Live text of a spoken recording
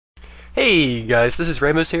Hey guys, this is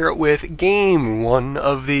Ramos here with Game 1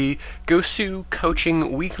 of the Gosu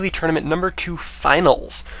Coaching Weekly Tournament number 2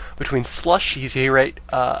 Finals between Slush, he's here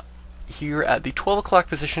here at the 12 o'clock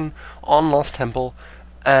position on Lost Temple,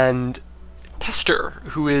 and Tester,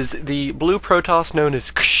 who is the blue Protoss known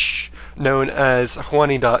as Ksh, known as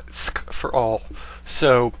Hwani.sk for all.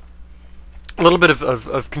 So, a little bit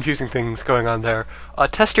of confusing things going on there.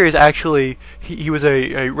 Tester is actually, he was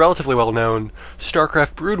a relatively well-known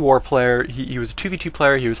StarCraft Brood War player. He was a 2v2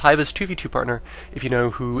 player. He was Hiva's 2v2 partner, if you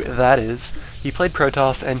know who that is. He played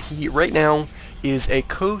Protoss, and he right now is a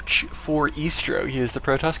coach for Eastro. He is the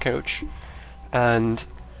Protoss coach, and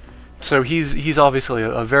so he's obviously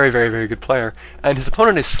a very, very, very good player. And his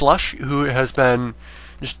opponent is Slush, who has been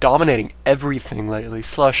just dominating everything lately.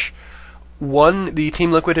 Slush won the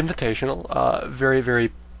Team Liquid Invitational. Very,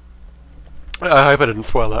 very. I hope I didn't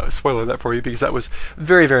spoil that for you, because that was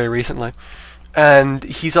very, very recently. And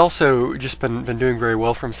he's also just been doing very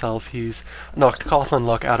well for himself. He's knocked Cawthon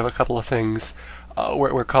Luck out of a couple of things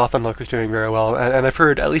where Cawthon Luck is doing very well. And I've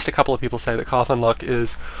heard at least a couple of people say that Cawthon Luck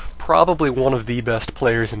is probably one of the best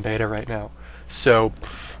players in beta right now. So,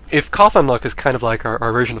 if Cawthon Luck is kind of like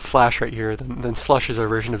our version of Flash right here, then Slush is our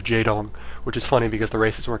version of Jaedong, which is funny because the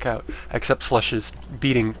races work out. Except Slush is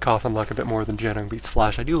beating Cawthon Luck a bit more than Jaedong beats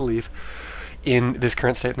Flash, I do believe, in this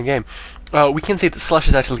current state in the game. We can see that Slush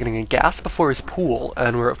is actually getting a gas before his pool,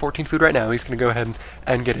 and we're at 14 food right now. He's going to go ahead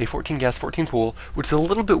and get a 14 gas, 14 pool, which is a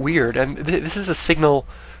little bit weird, and this is a signal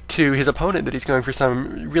to his opponent that he's going for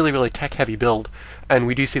some really, really tech-heavy build. And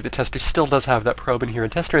we do see that Tester still does have that probe in here,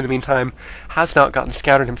 and Tester, in the meantime, has not gotten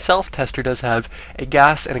scouted himself. Tester does have a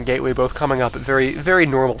gas and a gateway both coming up at very, very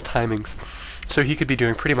normal timings. So he could be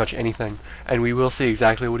doing pretty much anything, and we will see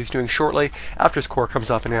exactly what he's doing shortly. After his core comes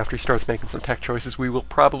up and after he starts making some tech choices, we will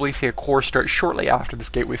probably see a core start shortly after this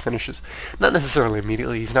gateway finishes. Not necessarily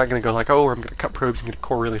immediately. He's not going to go like, oh, I'm going to cut probes and get a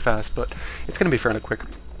core really fast, but it's going to be fairly quick.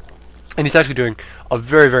 And he's actually doing a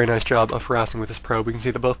very, very nice job of harassing with this probe. We can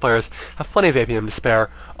see that both players have plenty of APM to spare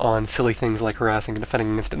on silly things like harassing and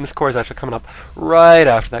defending against it. And this core is actually coming up right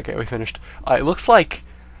after that gateway finished. It looks like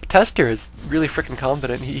Tester is really freaking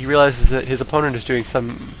confident. He realizes that his opponent is doing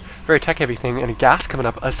some very tech-heavy thing, and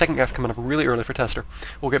a second gas coming up really early for Tester.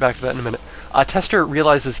 We'll get back to that in a minute. Tester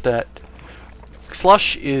realizes that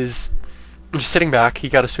Slush is just sitting back. He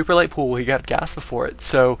got a super light pool, he got gas before it,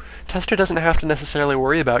 so Tester doesn't have to necessarily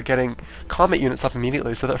worry about getting combat units up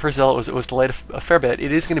immediately, so that first Zealot was delayed a fair bit.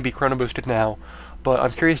 It is going to be chrono boosted now, but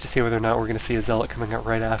I'm curious to see whether or not we're going to see a Zealot coming out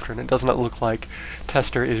right after, and it does not look like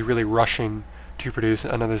Tester is really rushing to produce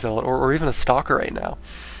another Zealot, or even a Stalker right now.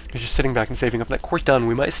 He's just sitting back and saving up. That core's done,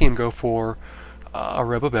 we might see him go for a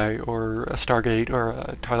Robobay, or a Stargate, or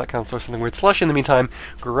a Twilight Council, or something weird. Slush, in the meantime,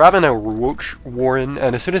 grabbing a Roach Warren,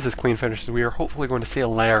 and as soon as his Queen finishes, we are hopefully going to see a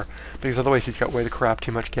lair, because otherwise he's got way the crap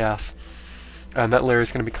too much gas. And that lair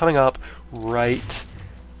is going to be coming up right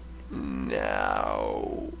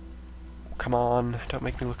now. Come on, don't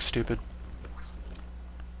make me look stupid.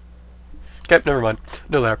 Okay, never mind.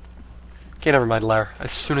 No lair. Okay, never mind, lair.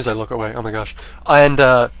 As soon as I look away, oh my gosh. And,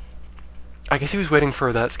 I guess he was waiting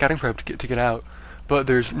for that scouting probe to get out, but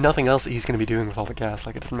there's nothing else that he's going to be doing with all the gas.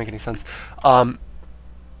 Like, it doesn't make any sense.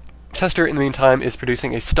 Tester, in the meantime, is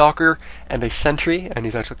producing a Stalker and a Sentry, and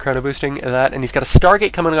he's actually chrono boosting that, and he's got a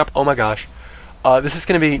Stargate coming up. Oh my gosh. This is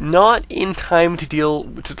going to be not in time to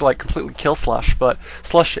like, completely kill Slush, but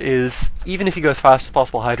Slush is, even if he goes fast as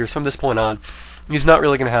possible Hydras from this point on, he's not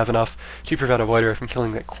really going to have enough to prevent a Void Ray from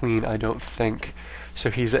killing that Queen, I don't think. So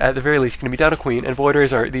he's at the very least going to be down a Queen, and Void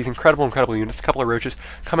Rays are these incredible, incredible units. A couple of Roaches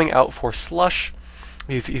coming out for Slush.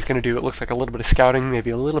 He's going to do, it looks like, a little bit of scouting, maybe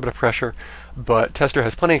a little bit of pressure, but Tester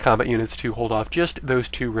has plenty of combat units to hold off just those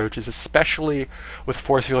two Roaches, especially with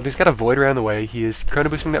Force Field. He's got a Void Ray on the way. He is chrono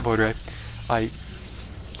boosting that Void Ray, I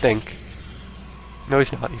think. No,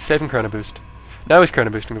 he's not. He's saving chrono boost. Now he's chrono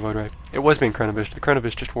boosting the Void Ray. It was being chrono boosted. The chrono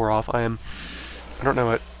boost just wore off. I don't know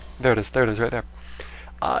what. There it is, right there.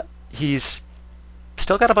 He's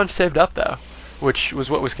still got a bunch saved up, though, which was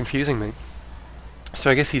what was confusing me. So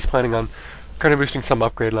I guess he's planning on chrono boosting some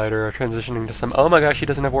upgrade later, or transitioning to some. Oh my gosh, he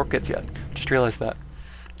doesn't have warp kits yet. Just realized that.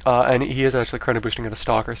 And he is actually chrono boosting at a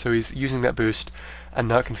Stalker, so he's using that boost and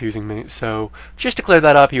not confusing me. So just to clear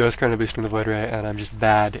that up, he was chrono boosting the Void Ray, and I'm just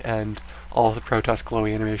bad, and all of the Protoss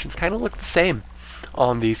glowy animations kind of look the same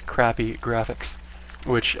on these crappy graphics,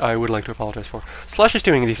 which I would like to apologize for. Slush is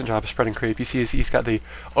doing a decent job of spreading creep. You see he's got the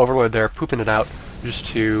Overlord there, pooping it out just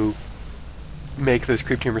to make those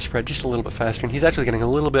creep tumors spread just a little bit faster, and he's actually getting a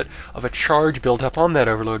little bit of a charge built up on that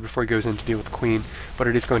Overlord before he goes in to deal with the Queen, but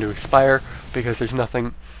it is going to expire because there's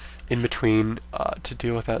nothing in between to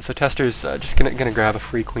deal with that. So Tester's just gonna grab a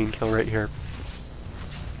free queen kill right here.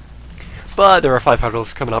 But there are 5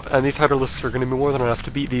 Hydralisks coming up, and these Hydralisks are going to be more than enough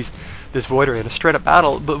to beat this Void Ray in a straight-up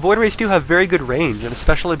battle. But Void Rays do have very good range, and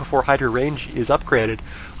especially before Hydra range is upgraded,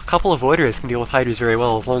 a couple of Void Rays can deal with Hydras very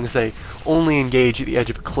well as long as they only engage at the edge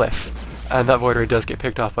of a cliff. And that Void Ray does get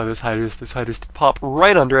picked off by those Hydras. Those Hydras pop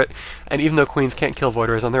right under it, and even though Queens can't kill Void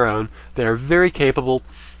Rays on their own, they are very capable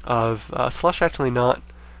of Slush actually not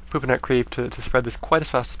pooping at creep to spread this quite as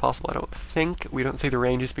fast as possible. I don't think. We don't see the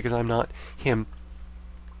ranges because I'm not him.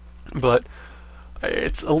 But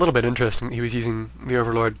it's a little bit interesting. He was using the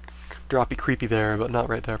Overlord droppy creepy there, but not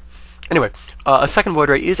right there. Anyway, a second Void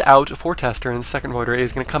Ray is out for Tester, and the second Void Ray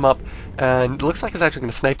is going to come up, and it looks like it's actually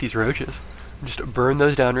going to snipe these roaches. Just burn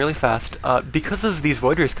those down really fast. Because of these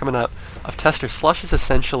Void Rays coming out of Tester, Slush is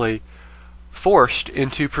essentially forced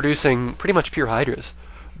into producing pretty much pure Hydras.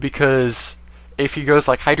 Because if he goes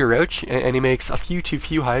like Hydra Roach, and he makes a few too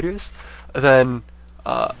few Hydras, then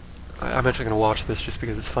I'm actually going to watch this just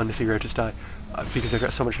because it's fun to see roaches die. Because they've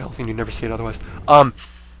got so much health and you never see it otherwise. Oh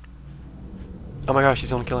my gosh,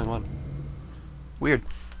 he's only killing one. Weird.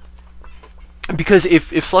 Because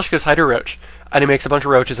if Slush goes Hydra Roach, and he makes a bunch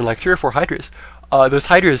of roaches and like 3 or 4 Hydras, those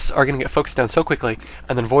Hydras are going to get focused down so quickly,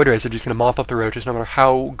 and then Void Rays are just going to mop up the roaches no matter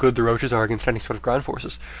how good the roaches are against any sort of ground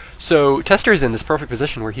forces. So Tester is in this perfect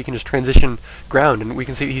position where he can just transition ground, and we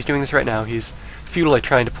can see he's doing this right now. He's futilely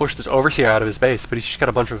trying to push this Overseer out of his base, but he's just got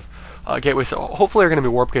a bunch of gateways. So hopefully they're going to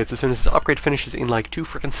be warp gates as soon as his upgrade finishes in like 2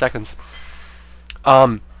 frickin' seconds.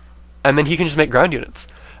 And then he can just make ground units.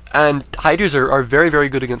 And Hydras are very, very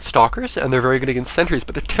good against Stalkers, and they're very good against Sentries,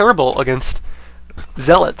 but they're terrible against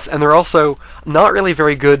Zealots, and they're also not really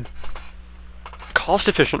very good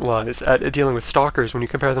cost-efficient-wise at dealing with Stalkers when you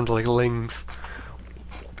compare them to like Lings,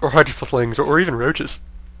 or Hydras plus Lings, or even Roaches.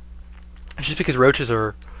 Just because Roaches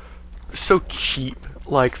are so cheap.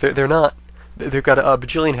 Like, they're not... They've got a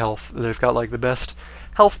bajillion health. They've got like the best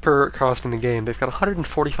health per cost in the game. They've got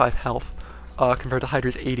 145 health compared to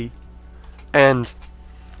Hydra's 80. And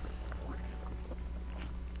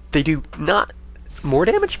they do not more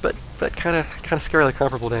damage, but kind of scarily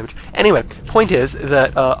comparable damage. Anyway, point is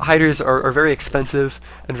that Hydras are very expensive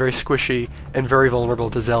and very squishy and very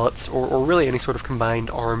vulnerable to Zealots or really any sort of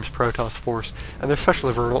combined arms Protoss force, and they're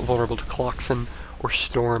especially vulnerable to Kloxen or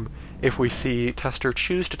Storm. If we see Tester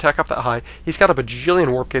choose to tack up that high, he's got a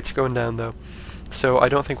bajillion warp gates going down though, so I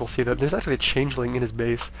don't think we'll see that. There's actually a changeling in his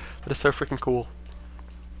base that is so freaking cool.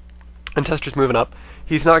 And Tester's moving up.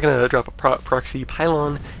 He's not going to drop a proxy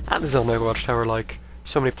pylon at the Zelmega Watchtower like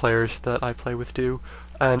so many players that I play with do.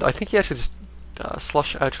 And I think he actually just...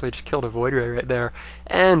 Slush actually just killed a Void Ray right there.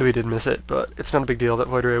 And we did miss it, but it's not a big deal. That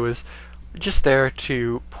Void Ray was just there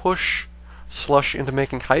to push Slush into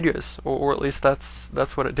making Hydras, or at least that's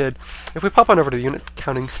what it did. If we pop on over to the unit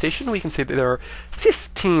counting station, we can see that there are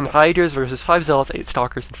 15 Hydras versus 5 Zealots, 8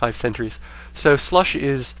 Stalkers, and 5 Sentries. So Slush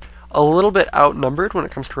is a little bit outnumbered when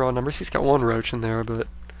it comes to raw numbers. He's got 1 Roach in there, but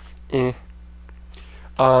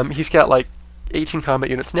he's got like 18 combat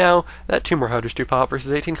units now. That 2 more Hydras do pop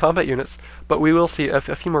versus 18 combat units, but we will see a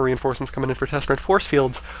few more reinforcements coming in for Tester, and force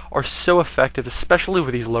fields are so effective, especially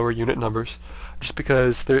with these lower unit numbers, just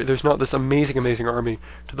because there's not this amazing army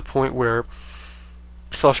to the point where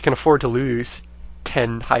Slush can afford to lose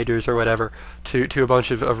 10 Hydras or whatever to a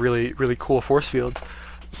bunch of really cool force fields.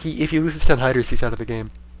 If he loses 10 Hydras, he's out of the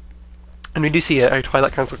game. And we do see a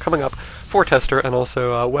Twilight Council coming up for Tester, and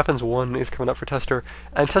also Weapons 1 is coming up for Tester.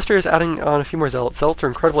 And Tester is adding on a few more Zealots. Zealots are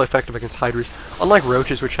incredibly effective against Hydras, unlike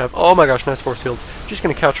Roaches, which have, oh my gosh, nice force fields. Just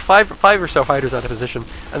going to couch five or so Hydras out of position,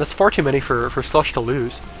 and that's far too many for Slush to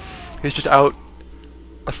lose. He's just out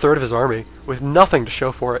a third of his army with nothing to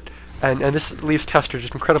show for it. And this leaves Tester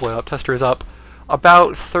just incredibly up. Tester is up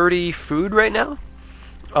about 30 food right now.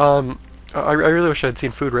 I really wish I had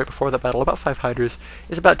seen food right before that battle. About 5 Hydras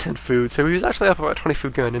is about 10 food, so he was actually up about 20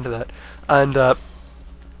 food going into that. And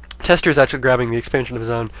Tester is actually grabbing the expansion of his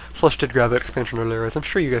own. Slush did grab that expansion earlier, as I'm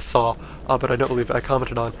sure you guys saw, but I don't believe I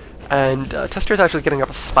commented on. And Tester is actually getting up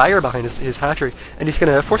a spire behind his hatchery, and he's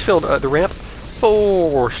going to force field the ramp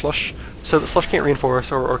for Slush, so that Slush can't reinforce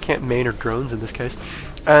or can't main or drones in this case.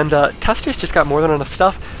 And Tester's just got more than enough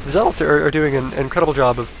stuff. The Zealots are doing an incredible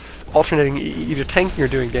job of alternating either tanking or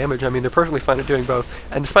doing damage. I mean, they're perfectly fine at doing both,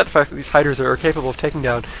 and despite the fact that these Hydras are capable of taking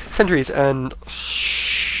down Sentries and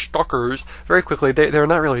Stalkers very quickly, they're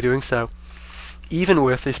not really doing so. even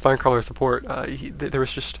with a Spinecrawler support, there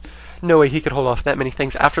was just no way he could hold off that many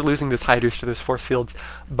things after losing those hiders to those force fields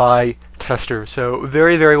by Tester. So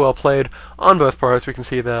very, very well played on both parts. We can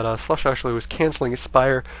see that Slush actually was canceling his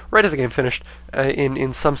Spire right as the game finished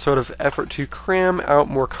in some sort of effort to cram out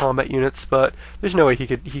more combat units, but there's no way he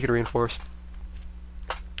could reinforce.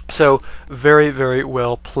 So very, very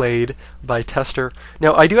well played by Tester.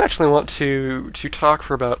 Now I do actually want to talk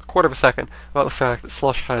for about a quarter of a second about the fact that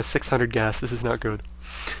Slush has 600 gas. This is not good.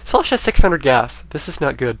 Slush has 600 gas. This is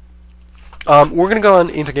not good. We're going to go on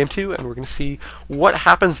into Game 2, and we're going to see what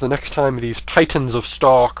happens the next time these titans of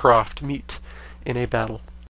StarCraft meet in a battle.